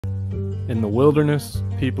In the wilderness,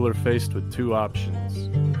 people are faced with two options: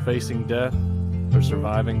 facing death or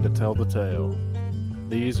surviving to tell the tale.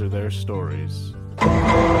 These are their stories.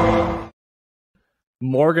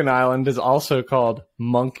 Morgan Island is also called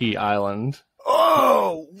Monkey Island.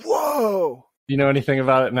 Oh, whoa! Do you know anything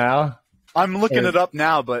about it now? I'm looking it up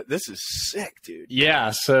now, but this is sick, dude.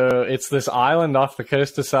 Yeah, so it's this island off the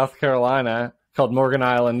coast of South Carolina called Morgan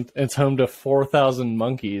Island. It's home to 4,000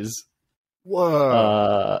 monkeys.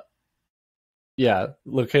 Whoa. Yeah,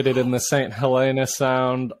 located in the St. Helena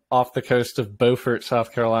Sound off the coast of Beaufort,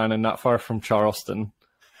 South Carolina, not far from Charleston.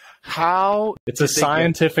 It's a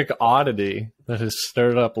scientific oddity that has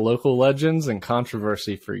stirred up local legends and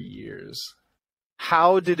controversy for years.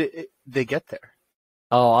 How did they get there?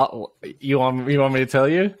 Oh, you want me to tell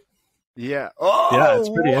you? Yeah. Oh, yeah, it's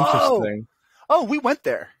pretty interesting. Oh, we went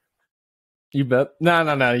there. You bet.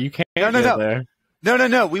 No, you can't go there.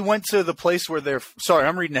 No. We went to the place where they're... Sorry,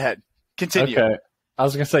 I'm reading ahead. Continue. Okay. I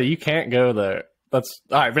was going to say, you can't go there. That's...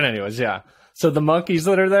 All right, but anyways, yeah. So the monkeys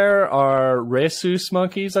that are there are rhesus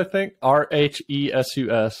monkeys, I think.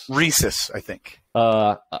 Rhesus. Rhesus, I think.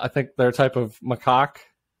 I think they're a type of macaque.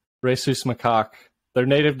 Rhesus macaque. They're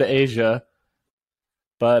native to Asia,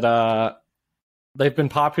 but they've been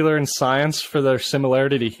popular in science for their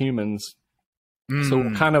similarity to humans.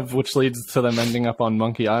 So kind of which leads to them ending up on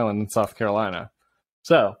Monkey Island in South Carolina.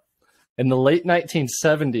 So in the late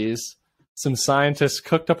 1970s, some scientists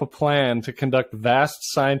cooked up a plan to conduct vast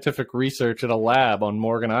scientific research at a lab on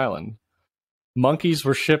Morgan Island. Monkeys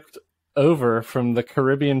were shipped over from the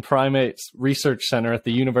Caribbean Primates Research Center at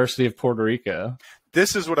the University of Puerto Rico.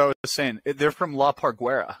 This is what I was saying. They're from La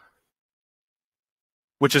Parguera,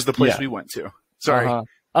 which is the place we went to. Sorry.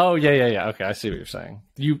 Oh, yeah. Okay, I see what you're saying.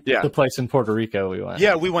 The place in Puerto Rico we went.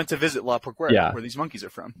 Yeah, we went to visit La Parguera, where these monkeys are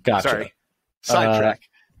from. Gotcha. Sorry. Sidetrack.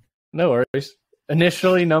 No worries.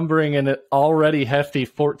 Initially numbering an already hefty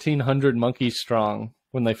 1,400 monkeys strong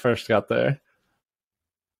when they first got there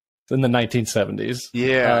in the 1970s.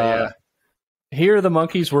 Yeah. Here, the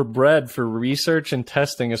monkeys were bred for research and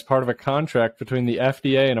testing as part of a contract between the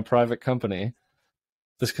FDA and a private company.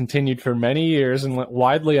 This continued for many years and went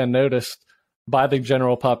widely unnoticed by the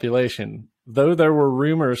general population, though there were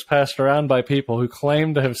rumors passed around by people who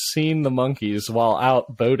claimed to have seen the monkeys while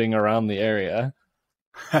out boating around the area.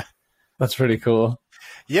 That's pretty cool.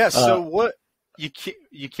 Yeah, so what?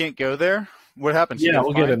 You can't go there? What happens? Yeah,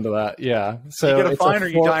 we'll get into that. Yeah. So you get a fine or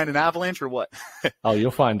you die in an avalanche or what? Oh,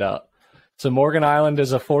 you'll find out. So Morgan Island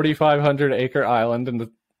is a 4,500-acre island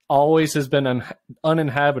and always has been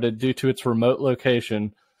uninhabited due to its remote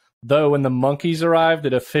location, though when the monkeys arrived,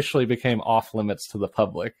 it officially became off-limits to the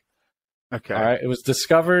public. Okay. All right. It was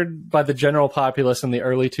discovered by the general populace in the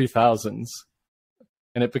early 2000s,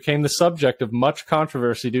 and it became the subject of much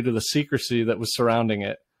controversy due to the secrecy that was surrounding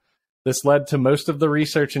it. This led to most of the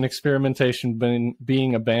research and experimentation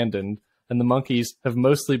being abandoned, and the monkeys have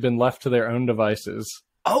mostly been left to their own devices.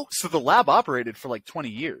 Oh, so the lab operated for like 20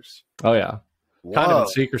 years. Oh, yeah. Whoa. Kind of in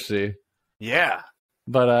secrecy. Yeah.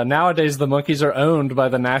 But nowadays, the monkeys are owned by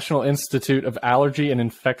the National Institute of Allergy and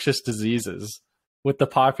Infectious Diseases, with the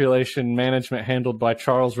population management handled by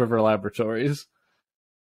Charles River Laboratories.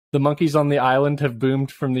 The monkeys on the island have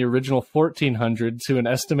boomed from the original 1,400 to an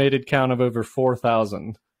estimated count of over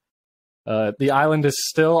 4,000. The island is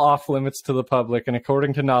still off limits to the public, and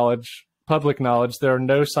according to public knowledge, there are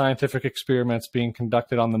no scientific experiments being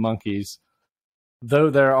conducted on the monkeys, though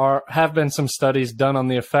there have been some studies done on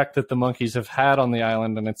the effect that the monkeys have had on the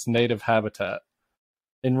island and its native habitat.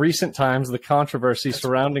 In recent times, the controversy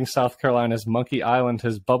surrounding South Carolina's Monkey Island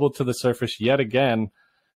has bubbled to the surface yet again,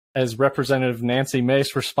 as Representative Nancy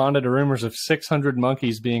Mace responded to rumors of 600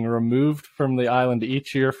 monkeys being removed from the island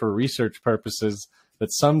each year for research purposes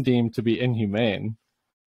that some deem to be inhumane.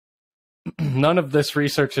 None of this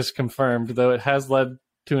research is confirmed, though it has led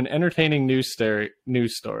to an entertaining news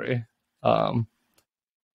story. While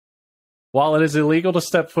it is illegal to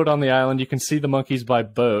step foot on the island, you can see the monkeys by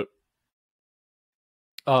boat.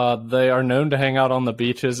 They are known to hang out on the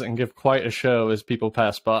beaches and give quite a show as people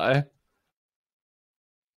pass by.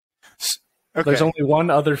 Okay. There's only one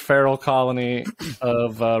other feral colony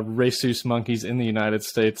of rhesus monkeys in the United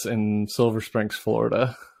States in Silver Springs,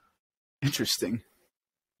 Florida. Interesting.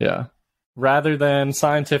 Yeah. Rather than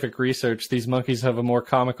scientific research, these monkeys have a more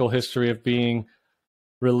comical history of being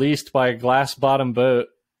released by a glass-bottom boat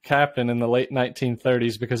captain in the late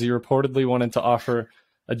 1930s because he reportedly wanted to offer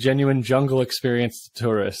a genuine jungle experience to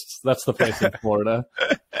tourists. That's the place in Florida.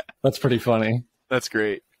 That's pretty funny. That's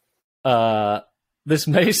great. This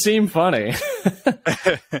may seem funny,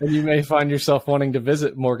 and you may find yourself wanting to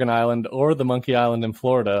visit Morgan Island or the Monkey Island in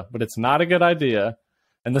Florida, but it's not a good idea,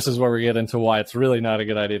 And this is where we get into why it's really not a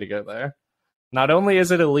good idea to go there. Not only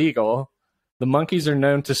is it illegal, the monkeys are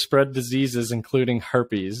known to spread diseases, including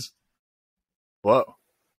herpes. Whoa.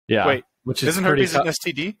 Yeah. Wait, which is isn't herpes an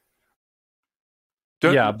STD?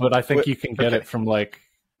 Yeah, but I think you can get it from like,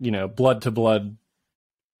 blood to blood,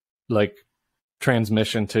 like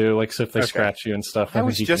transmission too. Like, so if they scratch you and stuff. I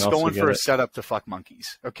was just going for a setup to fuck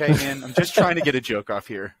monkeys. Okay, man. I'm just trying to get a joke off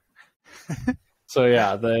here. So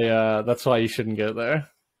yeah, that's why you shouldn't go there.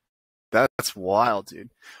 That's wild,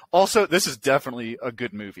 dude. Also, this is definitely a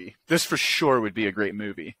good movie. This for sure would be a great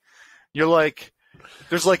movie. You're like,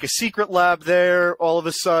 there's like a secret lab there. All of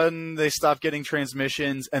a sudden, they stop getting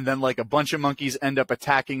transmissions, and then like a bunch of monkeys end up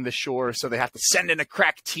attacking the shore, so they have to send in a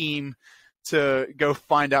crack team to go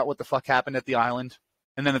find out what the fuck happened at the island.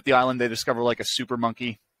 And then at the island, they discover like a super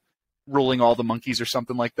monkey ruling all the monkeys or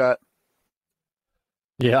something like that.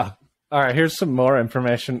 Yeah. All right, here's some more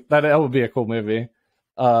information. That would be a cool movie.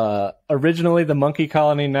 Originally, the monkey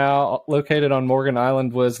colony now located on Morgan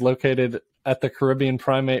Island was located at the Caribbean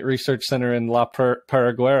Primate Research Center in La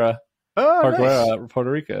Parguera, Nice.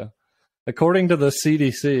 Puerto Rico. According to the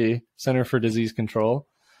CDC, Center for Disease Control,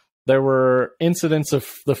 there were incidents of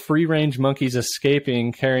the free-range monkeys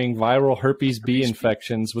escaping carrying viral herpes B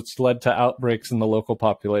infections, which led to outbreaks in the local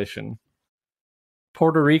population.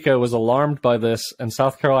 Puerto Rico was alarmed by this, and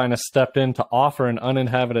South Carolina stepped in to offer an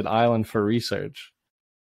uninhabited island for research.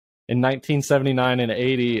 In 1979 and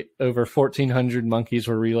 80, over 1,400 monkeys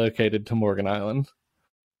were relocated to Morgan Island.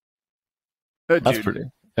 That's pretty,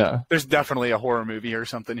 yeah. There's definitely a horror movie or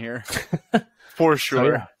something here. For sure.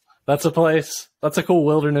 So, yeah, that's a place. That's a cool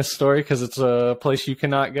wilderness story because it's a place you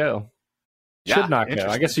cannot go. Should not go.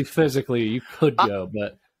 I guess you could go,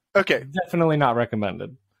 but definitely not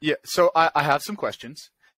recommended. Yeah, so I have some questions.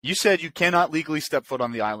 You said you cannot legally step foot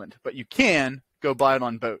on the island, but you can go buy it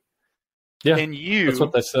on boat. Yeah, can you that's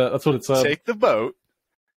what it said. Take the boat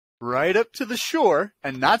right up to the shore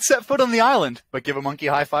and not set foot on the island, but give a monkey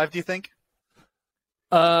a high five, do you think?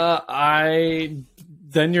 Then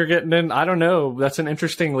you're getting in, I don't know. That's an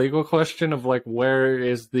interesting legal question of like, where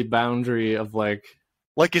is the boundary of like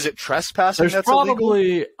is it trespassing? There's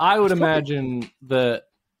probably, I would imagine that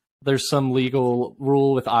there's some legal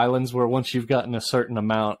rule with islands where once you've gotten a certain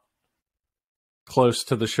amount close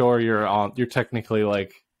to the shore, you're technically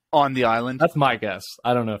like on the island. That's my guess.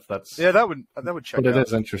 I don't know if that's that would check. But it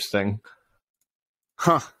is interesting.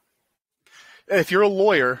 Huh. If you're a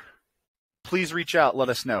lawyer, please reach out. Let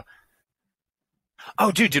us know.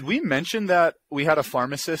 Oh, dude, did we mention that we had a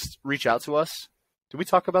pharmacist reach out to us? Did we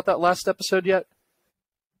talk about that last episode yet?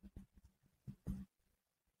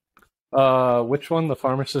 Which one? The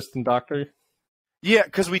pharmacist and doctor? Yeah,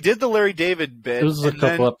 because we did the Larry David bit. It was a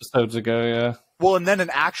couple episodes ago, yeah. Well, and then an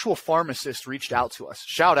actual pharmacist reached out to us.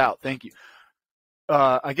 Shout out, thank you.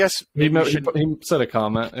 I guess he said a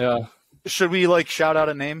comment, yeah. Should we shout out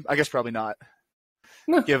a name? I guess probably not.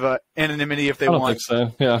 No. Give anonymity if they want. I think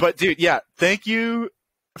so, yeah. But dude, yeah, thank you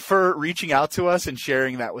for reaching out to us and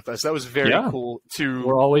sharing that with us. That was very cool to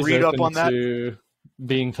we're always read open up on that. To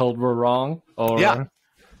being told we're wrong. Or... Yeah.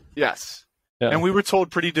 Yes. Yeah. And we were told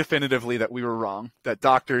pretty definitively that we were wrong. That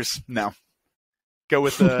doctors, no. Go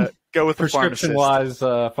with the prescription wise,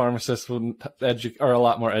 pharmacists are a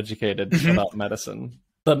lot more educated about medicine.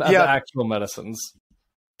 The actual medicines.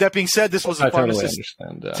 That being said, this was a pharmacist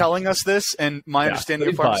telling us this, and my understanding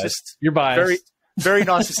of pharmacists, you're biased. Very, very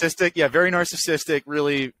narcissistic. Yeah, very narcissistic.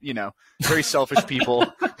 Really, very selfish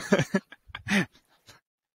people.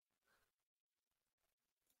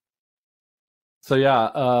 So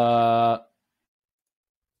yeah,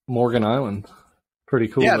 Morgan Island, pretty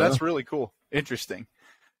cool. Yeah, that's really cool. Interesting.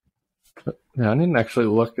 Yeah, I didn't actually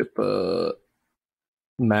look at the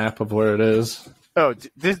map of where it is. Oh,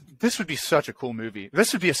 this would be such a cool movie.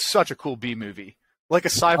 This would be such a cool B movie, like a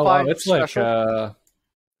sci-fi. Oh, wow. It's special.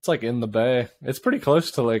 It's like in the bay. It's pretty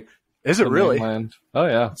close to Is it really? Mainland. Oh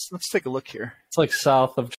yeah. Let's take a look here. It's like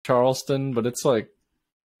south of Charleston, but it's like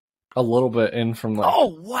a little bit in from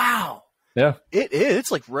Oh wow. Yeah. It is.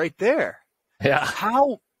 It's like right there. Yeah.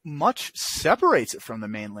 How much separates it from the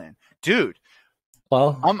mainland, dude?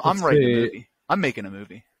 Well, I'm writing a movie. I'm making a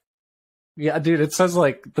movie. Yeah, dude. It says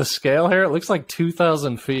the scale here. It looks like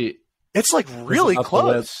 2,000 feet. It's really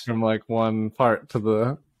close from one part to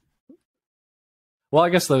the. Well, I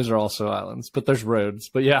guess those are also islands, but there's roads.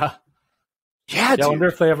 But yeah. Yeah, dude. I wonder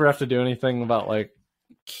if they ever have to do anything about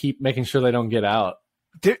keep making sure they don't get out.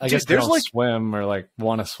 I guess they don't swim or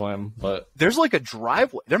want to swim, but there's a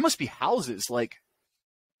driveway. There must be houses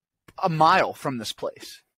a mile from this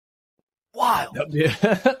place. Wild.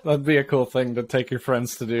 That'd be a cool thing to take your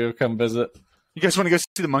friends to do. Come visit. You guys want to go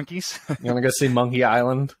see the monkeys? You want to go see Monkey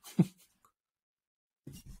Island?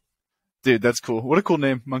 Dude, that's cool. What a cool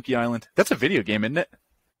name, Monkey Island. That's a video game, isn't it?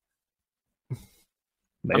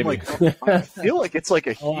 Maybe. I'm like, I feel like it's like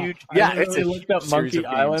a huge. Yeah, it's a looked up series Monkey of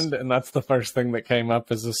games. Island, and that's the first thing that came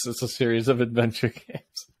up. Is this? It's a series of adventure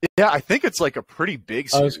games. Yeah, I think it's like a pretty big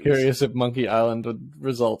series. I was curious if Monkey Island would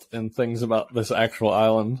result in things about this actual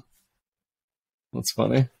island. That's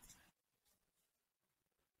funny.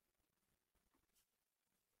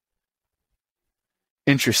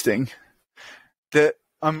 Interesting.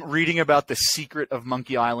 I'm reading about the secret of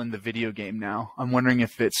Monkey Island, the video game now. I'm wondering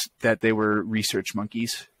if it's that they were research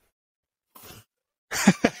monkeys.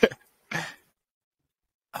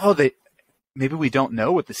 Maybe we don't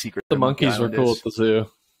know what the secret The of Monkey monkeys were Island cool is. at the zoo.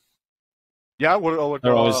 Yeah, what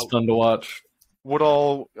They're always fun to watch. What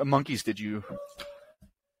all monkeys did you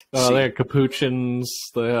see? They had capuchins.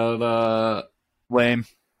 They had Lame.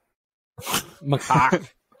 macaque,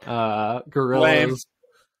 gorillas. Lame.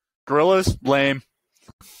 Gorillas? Lame.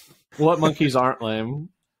 What monkeys aren't lame?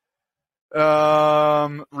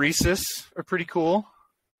 Rhesus are pretty cool.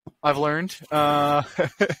 I've learned. Because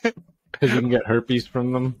you can get herpes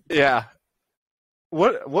from them. Yeah.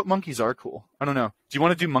 What monkeys are cool? I don't know. Do you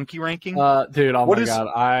want to do monkey ranking? Dude, oh What my is- god.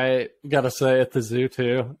 I gotta say, at the zoo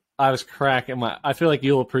too, I was cracking I feel like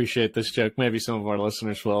you'll appreciate this joke. Maybe some of our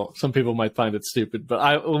listeners will. Some people might find it stupid.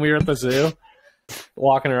 But when we were at the zoo,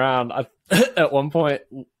 walking around, at one point,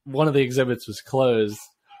 one of the exhibits was closed,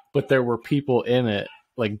 but there were people in it,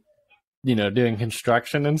 like, doing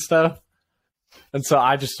construction and stuff. And so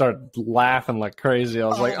I just started laughing like crazy. I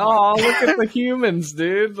was like, "Oh, look at the humans,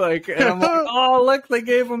 dude!" Like, and I'm like, "Oh, look, they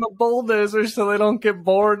gave them a bulldozer so they don't get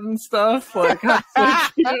bored and stuff." Like, that's so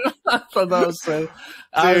cute. I thought that was so.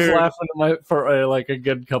 I was Dude. laughing for like a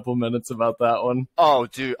good couple minutes about that one. Oh,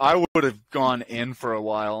 dude, I would have gone in for a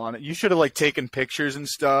while on it. You should have like taken pictures and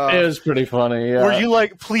stuff. It was pretty funny. Yeah. Were you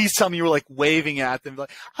like? Please tell me you were like waving at them,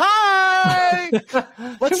 like, "Hi,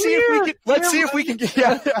 let's see if we can get."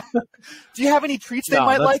 Yeah. Do you have any treats they No,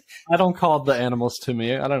 might that's- like? I don't call the animals to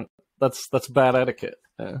me. I don't. That's bad etiquette.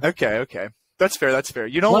 Yeah. Okay, that's fair. That's fair.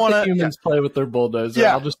 You don't Let want the to. humans play with their bulldozer.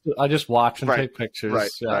 Yeah. I just watch and Right, take pictures. right,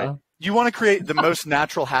 Yeah. right. You want to create the most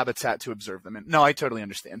natural habitat to observe them in. No, I totally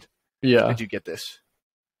understand. Yeah. Did you get this?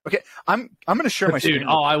 Okay, I'm going to share my But dude, screen.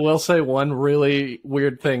 I will say one really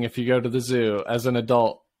weird thing if you go to the zoo as an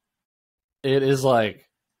adult. It is like,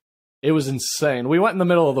 it was insane. We went in the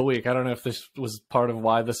middle of the week. I don't know if this was part of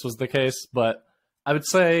why this was the case, but I would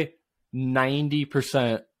say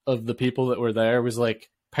 90% of the people that were there was like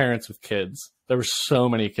parents with kids. There were so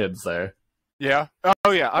many kids there. Yeah.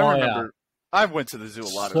 Oh yeah, I Oh, remember. I went to the zoo a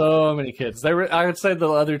lot. So many kids. They were. I would say the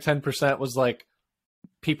other 10% was like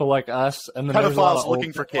people like us, and then there's a lot Pedophiles of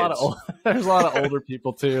looking for kids. There's a lot of older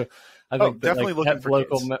people too. I think that, definitely looking have for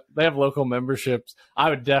local. kids. They have local memberships. I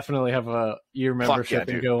would definitely have a year membership and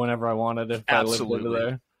dude. go whenever I wanted if I lived Absolutely. over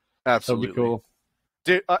there. Absolutely. That'd be cool.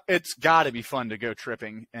 Dude, it's got to be fun to go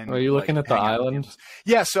tripping. And Are you looking like, at the hang out with island? animals.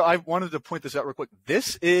 Yeah. So I wanted to point this out real quick.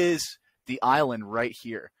 This is the island right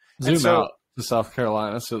here. Zoom so- out to South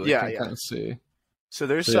Carolina so that Yeah, you yeah. can kind of see. So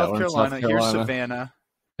there's Yeah, South we're in South Carolina. Here's Carolina. Savannah.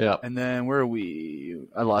 Yeah. And then where are we?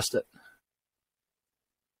 I lost it.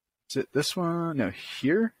 Is it this one? No,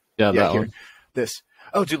 here? Yeah, Yeah, that here. one. This.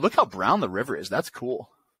 Oh, dude, look how brown the river is. That's cool.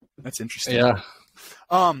 That's interesting. Yeah.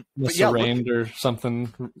 But yeah, look, rained or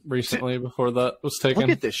something recently before that was taken. look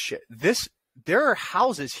at this shit. There are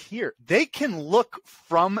houses here. They can look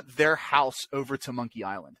from their house over to Monkey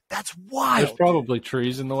Island. That's wild. There's probably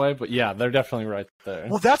trees in the way, but yeah, they're definitely right there.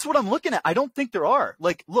 Well, that's what I'm looking at. I don't think there are.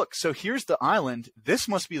 Like, look. So here's the island. This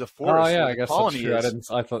must be the forest. Oh yeah, where I the guess colony that's true.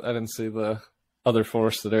 is. I didn't see the other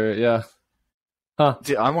forested area. Yeah. Huh.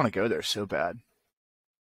 Dude, I want to go there so bad.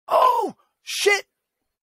 Oh shit!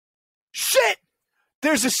 Shit!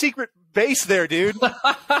 There's a secret base there, dude. the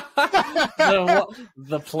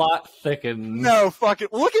plot thickens. No fucking.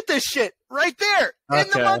 Look at this shit right there in the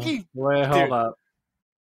Okay. monkey, Wait, hold Dude. up.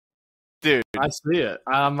 dude. I see it.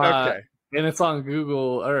 Okay. And it's on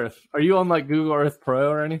Google Earth. Are you on like Google Earth Pro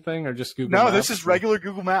or anything, or just Google? No, Maps? this is regular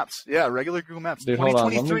Google Maps. Yeah, regular Google Maps. Dude, hold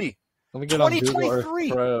on. 2023. Let me get on Google 2023.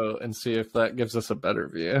 Earth Pro and see if that gives us a better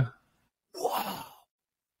view. Whoa.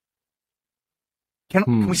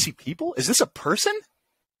 Can we see people? Is this a person?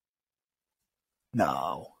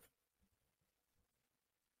 No.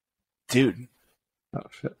 Dude. Oh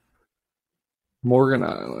shit. Morgan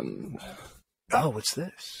Island. Oh, what's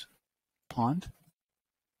this? Pond?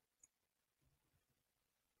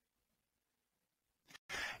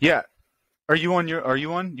 Yeah. Are you on? You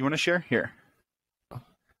want to share? Here.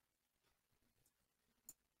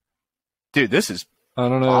 Dude, this is I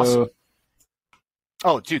don't know. Awesome.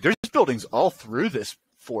 Oh, dude, there's buildings all through this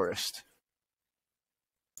forest.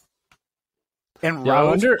 And Yeah, I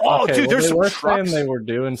roads. wonder. Oh, Okay, dude, well, there's they some were trucks. saying they were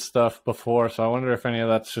doing stuff before, so I wonder if any of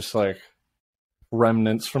that's just like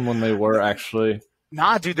remnants from when they were actually.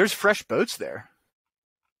 Nah, dude, there's fresh boats there.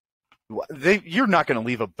 You're not going to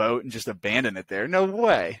leave a boat and just abandon it there. No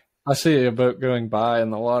way. I see a boat going by in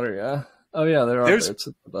the water. Yeah. Oh yeah, there are There's- boats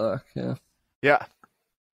at the dock. Yeah. Yeah.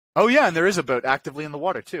 Oh, yeah, and there is a boat actively in the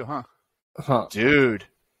water, too, huh? Huh. Dude.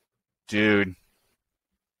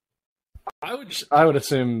 I would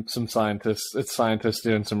assume some scientists. It's scientists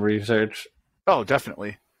doing some research. Oh,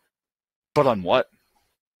 definitely. But on what?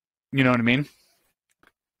 You know what I mean?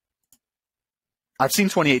 I've seen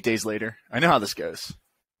 28 Days Later. I know how this goes.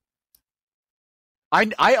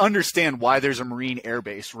 I understand why there's a Marine air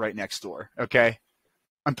base right next door, okay?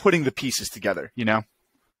 I'm putting the pieces together, you know?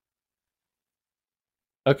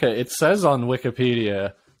 Okay, it says on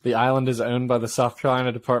Wikipedia the island is owned by the South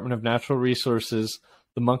Carolina Department of Natural Resources.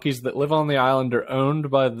 The monkeys that live on the island are owned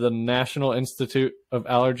by the National Institute of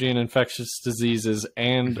Allergy and Infectious Diseases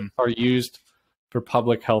and are used for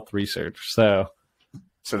public health research. So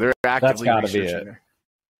they're actively gotta be researching it. it.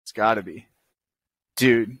 It's got to be.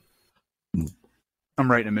 Dude,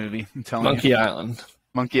 I'm writing a movie. I'm telling Monkey you. Island.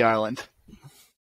 Monkey Island.